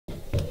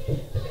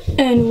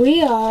And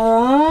we are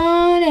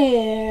on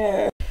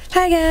air.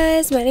 Hi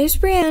guys, my name's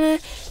Brianna,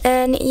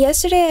 and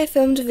yesterday I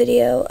filmed a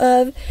video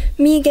of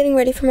me getting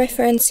ready for my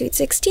friend's Sweet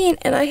 16,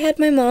 and I had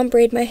my mom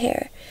braid my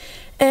hair.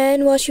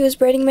 And while she was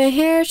braiding my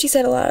hair, she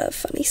said a lot of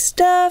funny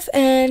stuff,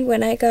 and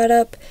when I got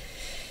up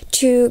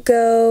to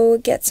go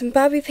get some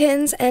bobby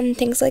pins and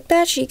things like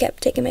that, she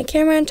kept taking my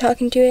camera and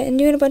talking to it and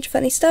doing a bunch of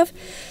funny stuff.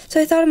 So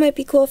I thought it might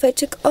be cool if I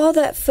took all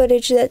that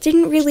footage that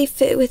didn't really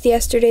fit with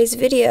yesterday's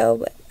video,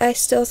 but I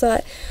still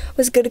thought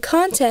was good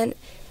content,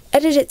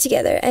 edit it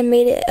together and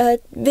made it a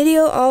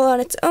video all on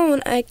its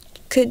own. I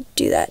could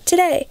do that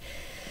today.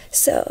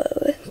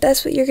 So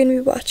that's what you're going to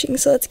be watching.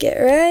 So let's get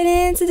right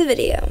into the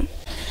video.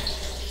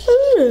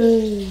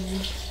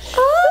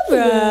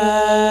 Alright.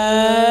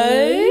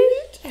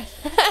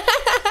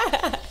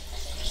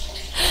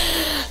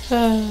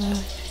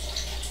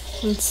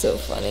 It's so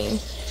funny.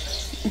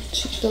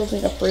 She's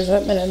building up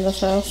resentment in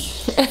this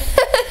house.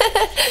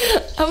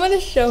 I'm going to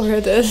show her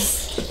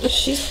this.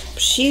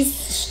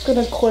 She's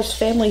gonna course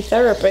family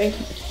therapy.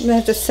 I'm gonna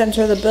have to send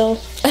her the bill.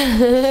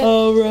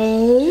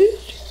 Alright.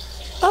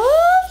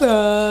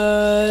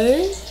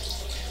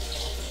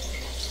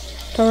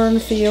 Darn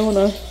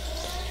Fiona.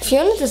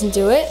 Fiona doesn't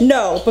do it.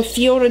 No, but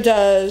Fiona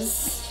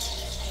does.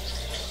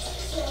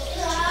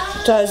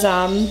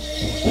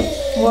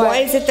 What? Why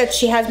is it that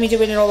she has me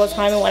doing it all the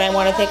time, and when I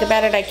want to think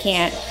about it, I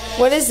can't?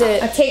 What is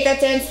it? Take that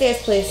downstairs,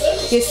 please.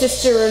 Your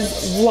sister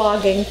is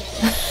vlogging.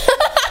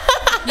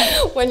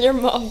 When your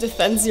mom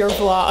defends your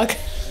vlog.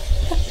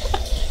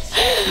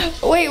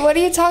 Wait, what are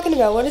you talking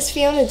about? What does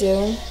Fiona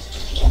do?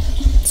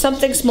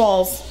 Something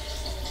smalls.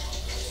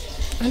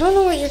 I don't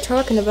know what you're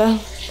talking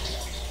about.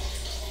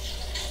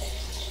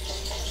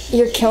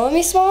 You're killing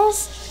me,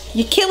 Smalls?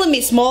 You're killing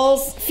me,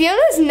 Smalls.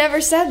 Fiona's never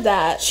said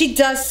that. She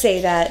does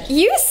say that.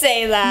 You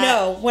say that.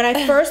 No, when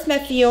I first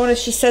met Fiona,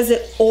 she says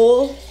it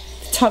all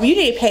the time. You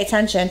need to pay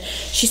attention.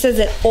 She says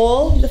it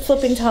all the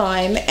flipping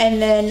time,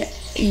 and then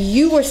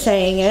you were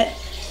saying it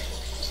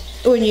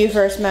when you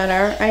first met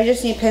her. I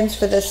just need pins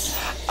for this.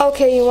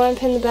 Okay, you want to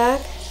pin the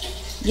back?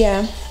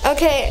 Yeah.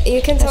 Okay,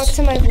 you can talk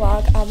to my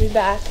vlog. I'll be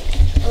back.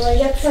 I'll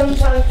get some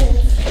fun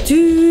pins.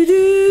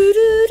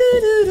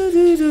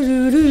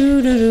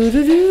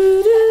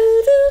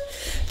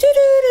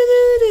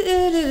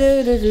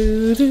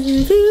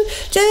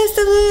 Just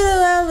a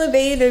little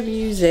elevator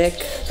music,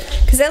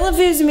 because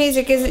elevator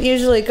music isn't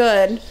usually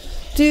good.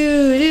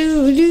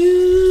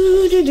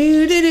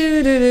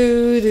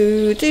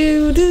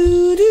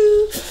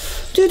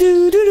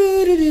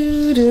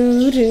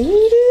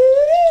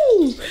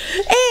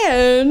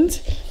 And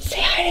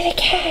say hi to the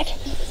cat.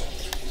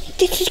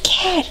 This is the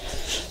cat.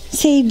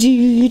 Say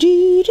do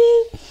do do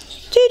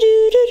do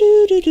do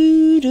do do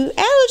do do.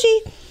 Allergy.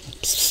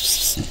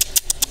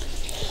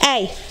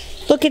 Hey,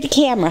 look at the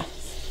camera.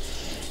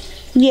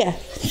 Yeah.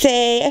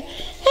 Say, I'm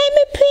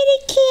a pretty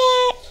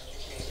cat.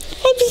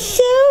 I'm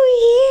so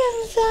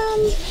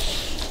handsome.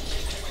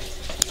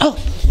 Oh,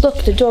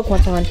 look, the dog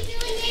wants on.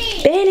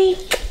 Benny.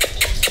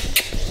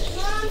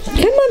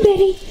 Come on,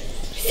 Benny.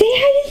 Say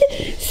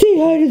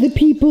hi to the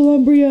people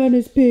on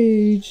Brianna's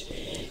page.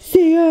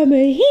 Say I'm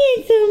a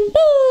handsome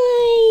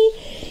boy.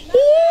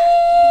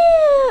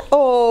 Yeah.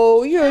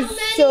 Oh, you're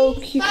so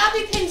cute.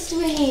 Bobby pins do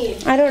we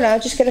need? I don't know.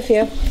 Just get a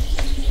few.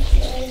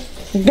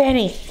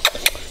 Benny,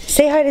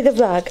 say hi to the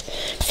vlog.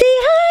 Say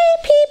hi,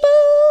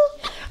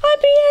 people, on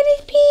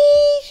Brianna's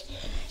page.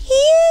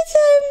 Yes,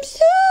 I'm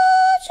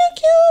such a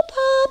cute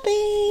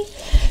puppy.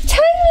 Tell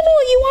me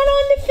what you want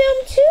on the film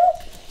too.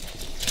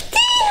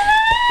 Say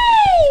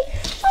hi.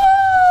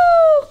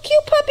 Oh,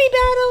 cute puppy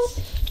battle.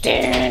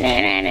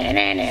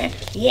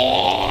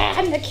 Yeah,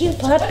 I'm the cute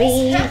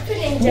puppy. What's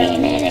happening?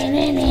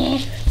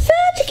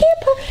 Such a cute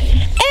puppy.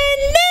 And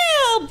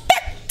now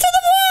back to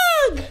the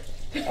vlog.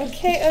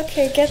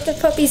 Okay, get the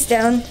puppies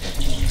down.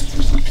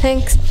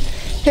 Thanks.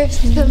 Here's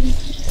some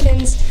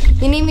pins.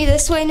 You need me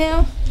this way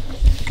now?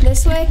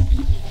 This way?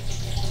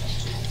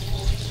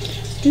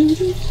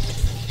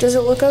 Does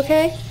it look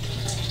okay?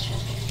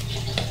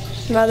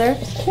 Mother?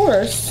 Of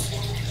course.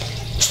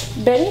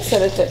 Benny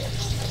said it did.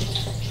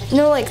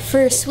 No, like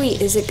for a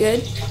sweet, is it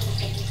good?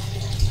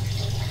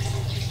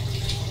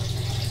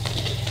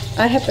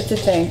 I happen to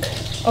think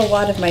a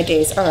lot of my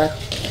days are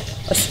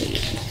a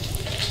sweet.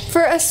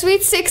 For a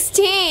Sweet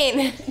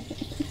 16!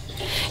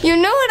 You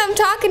know what I'm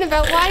talking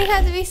about. Why do you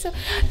have to be so...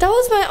 That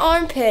was my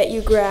armpit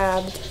you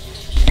grabbed.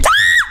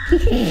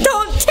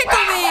 Don't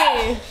tickle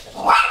me!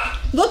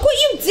 Look what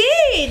you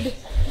did!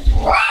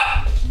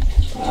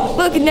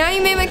 Look, now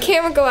you made my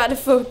camera go out of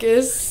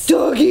focus.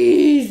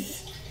 Doggies!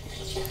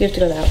 You have to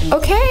go that one.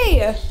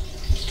 Okay.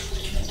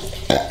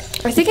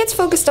 I think it's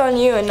focused on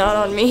you and not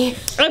on me.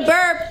 I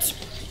burped!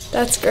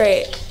 That's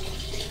great.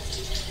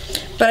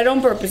 But I don't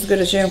burp as good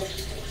as you.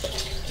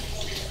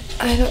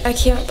 I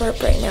can't burp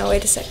right now.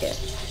 Wait a second.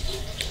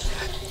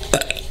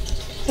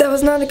 That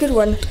was not a good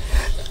one.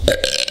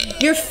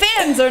 Your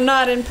fans are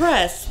not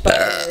impressed, but...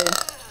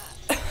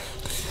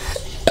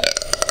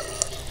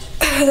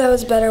 That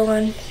was a better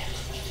one.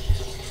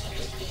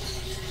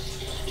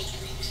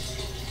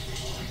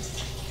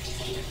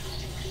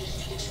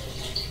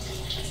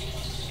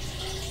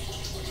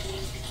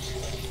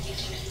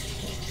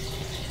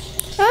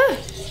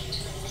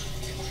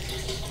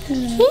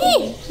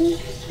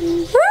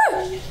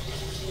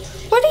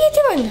 What are you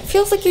doing?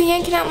 Feels like you're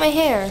yanking out my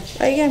hair.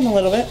 I am a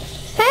little bit.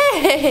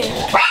 Hey!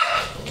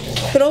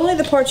 But only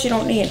the parts you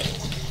don't need.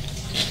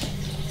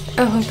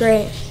 Oh,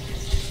 great.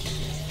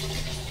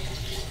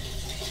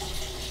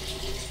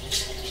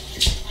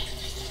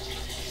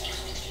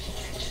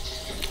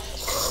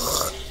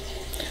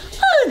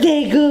 Oh,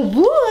 they're good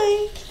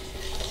boy.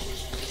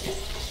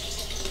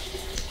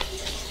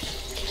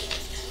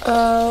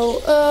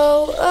 Oh,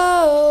 oh,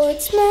 oh,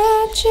 it's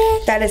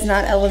magic. That is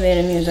not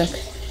elevator music.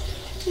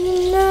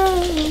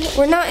 No,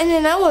 we're not in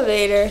an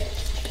elevator.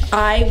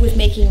 I was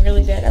making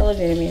really bad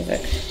elevator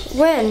music.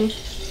 When?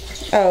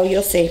 Oh,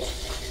 you'll see.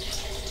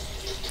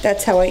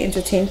 That's how I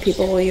entertained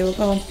people while you were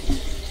gone.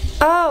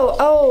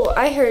 Oh,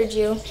 I heard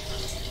you.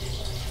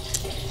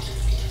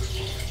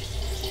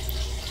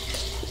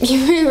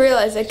 You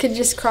realize I could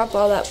just crop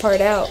all that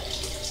part out.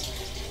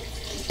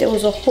 There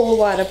was a whole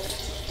lot of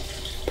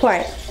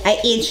part. I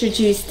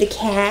introduced the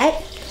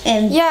cat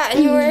and... Yeah,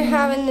 and you were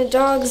having the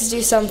dogs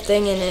do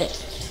something in it.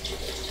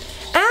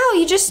 Ow,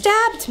 you just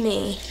stabbed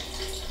me.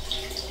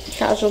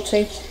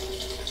 Casualty.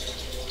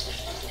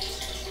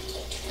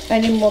 I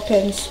need more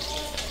pins.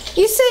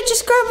 You said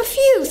just grab a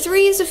few.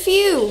 3 is a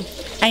few.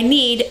 I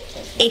need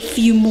a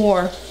few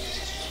more.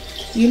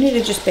 You need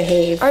to just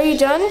behave. Are you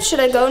done? Should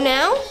I go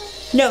now?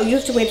 No, you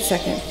have to wait a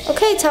second.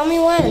 Okay, tell me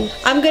when.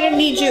 I'm gonna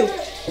need you.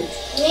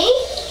 Me?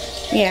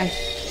 Yeah.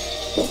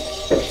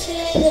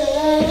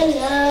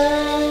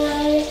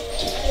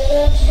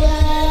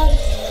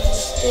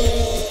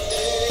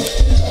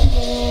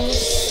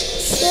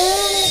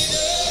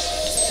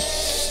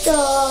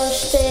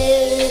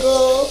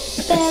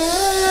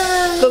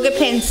 Go get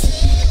pins.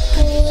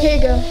 Here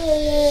you go.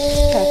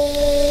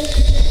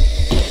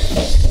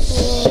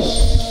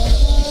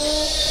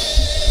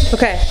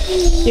 Okay.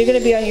 You're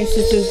gonna be on your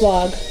sister's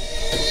vlog.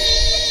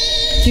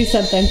 Do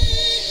something.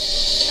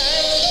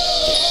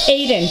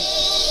 Aiden.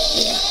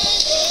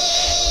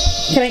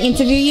 Can I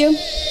interview you?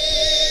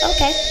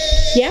 Okay.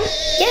 Yeah?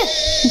 Yeah.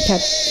 Okay.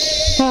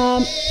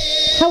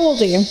 How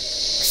old are you?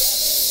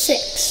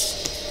 6.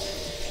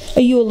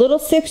 Are you a little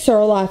 6 or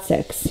a lot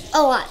 6?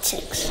 A lot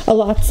 6. A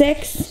lot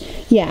 6?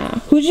 Yeah.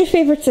 Who's your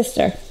favorite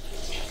sister?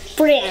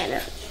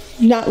 Brianna.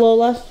 Not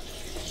Lola?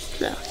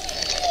 No.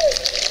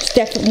 It's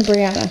definitely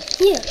Brianna.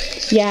 Yeah.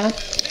 Yeah.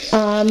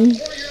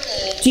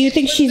 Do you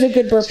think she's a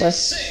good burper?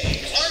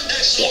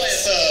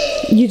 Yes.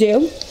 You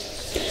do?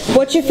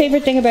 What's your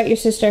favorite thing about your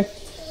sister?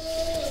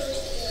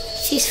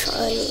 She's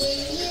funny.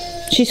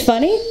 She's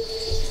funny?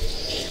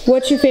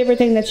 What's your favorite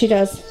thing that she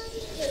does?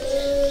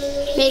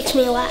 Makes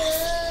me laugh.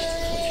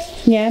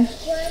 Yeah?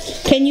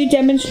 Can you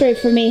demonstrate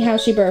for me how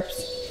she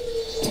burps?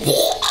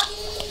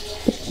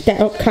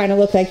 That kind of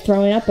look like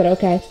throwing up, but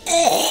okay.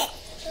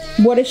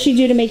 What does she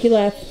do to make you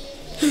laugh?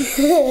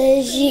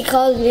 She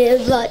calls me a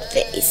butt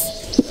face.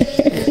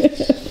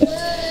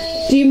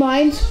 Do you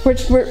mind?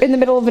 We're in the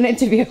middle of an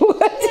interview. I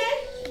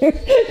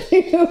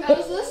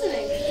was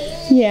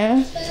listening.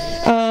 Yeah.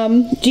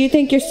 Do you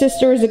think your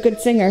sister is a good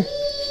singer?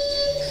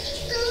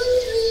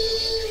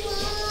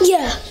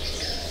 Yeah.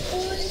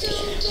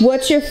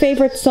 What's your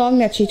favorite song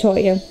that she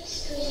taught you?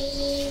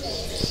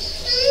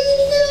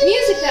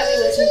 Music that we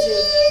listen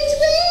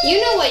to.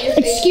 You know what your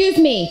favorite... Excuse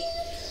me.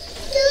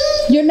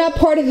 You're not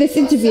part of this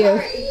interview.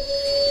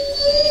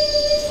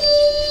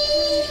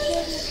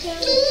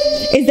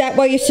 Is that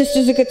why your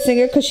sister's a good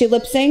singer? Because she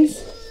lip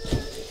sings?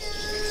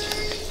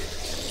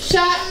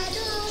 Shot.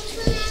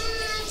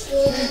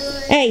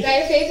 Hey. Is that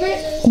your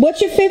favorite? What's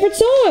your favorite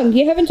song?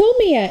 You haven't told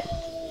me yet.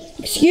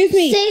 Excuse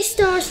me. Say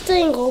Star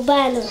Spangled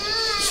Banner.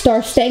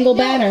 Star Spangled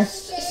Banner. A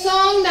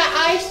song that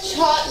I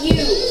taught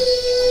you.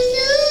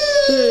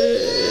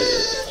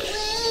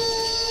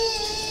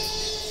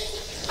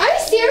 Are you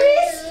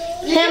serious?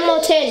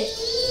 Hamilton.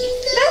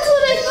 That's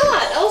what I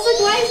thought. I was like,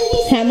 why isn't he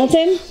singing?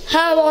 Hamilton?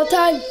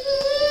 Hamilton.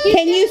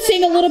 Can you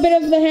sing a little bit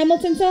of the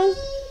Hamilton song?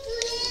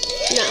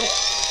 No.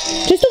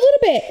 Just a little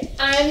bit.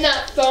 I'm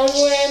not phone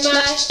where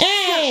my...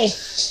 Hey!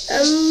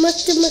 I'm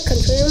much in my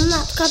country. I'm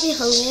not copy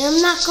hungry.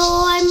 I'm not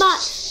going my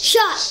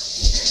shot.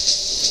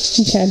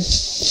 Okay.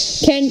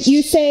 Can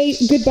you say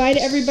goodbye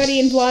to everybody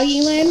in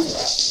vlogging land?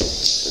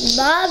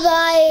 Bye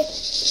bye.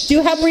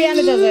 Do how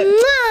Brianna does it.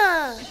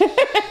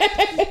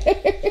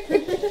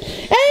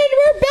 And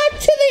we're back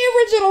to the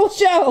original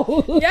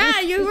show. Yeah,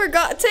 you were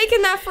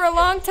taking that for a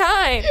long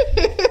time.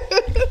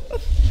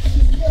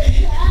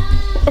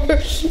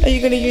 Are you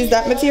going to use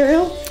that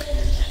material?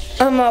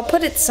 I'll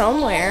put it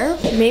somewhere.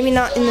 Maybe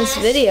not in this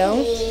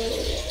video.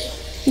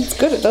 It's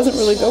good. It doesn't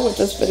really go with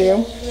this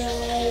video.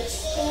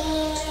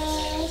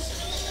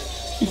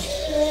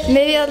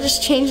 Maybe I'll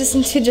just change this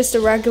into just a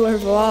regular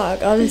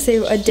vlog. I'll just say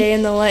a day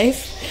in the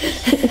life.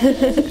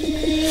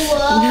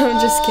 No,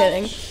 I'm just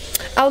kidding.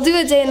 I'll do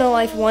a day in the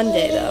life one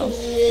day though.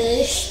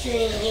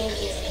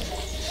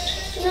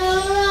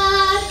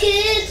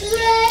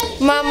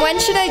 Mom, when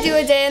should I do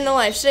a day in the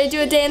life? Should I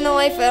do a day in the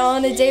life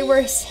on the day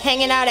we're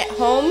hanging out at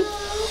home?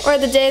 Or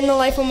the day in the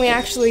life when we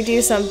actually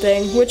do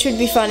something? Which would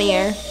be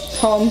funnier?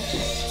 Home.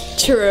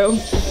 True.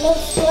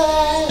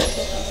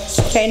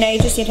 Okay, now you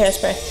just need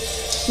hairspray.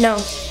 No.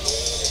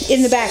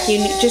 In the back, you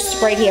need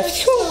just right here.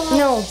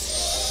 No.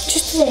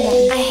 Just a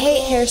little. I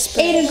hate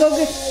hairspray. Aiden, go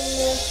get.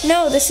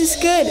 No, this is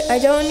good. I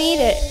don't need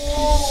it.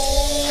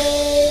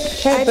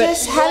 Okay,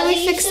 How do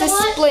we fix this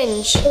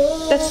splinge?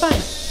 that's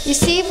fine. You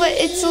see, but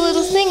it's a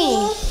little thingy.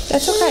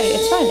 That's okay.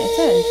 It's fine. It's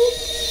in.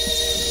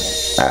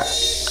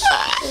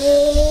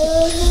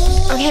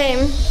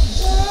 Okay.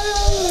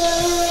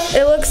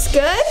 It looks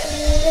good?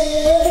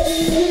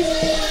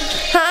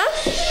 Huh?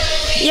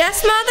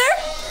 Yes, Mother?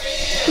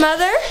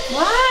 Mother?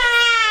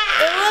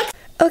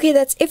 Okay,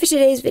 that's it for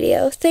today's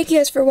video. Thank you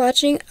guys for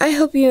watching. I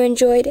hope you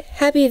enjoyed.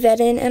 Happy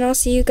VEDIN, and I'll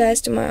see you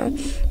guys tomorrow.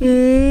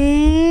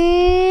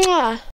 Mwah.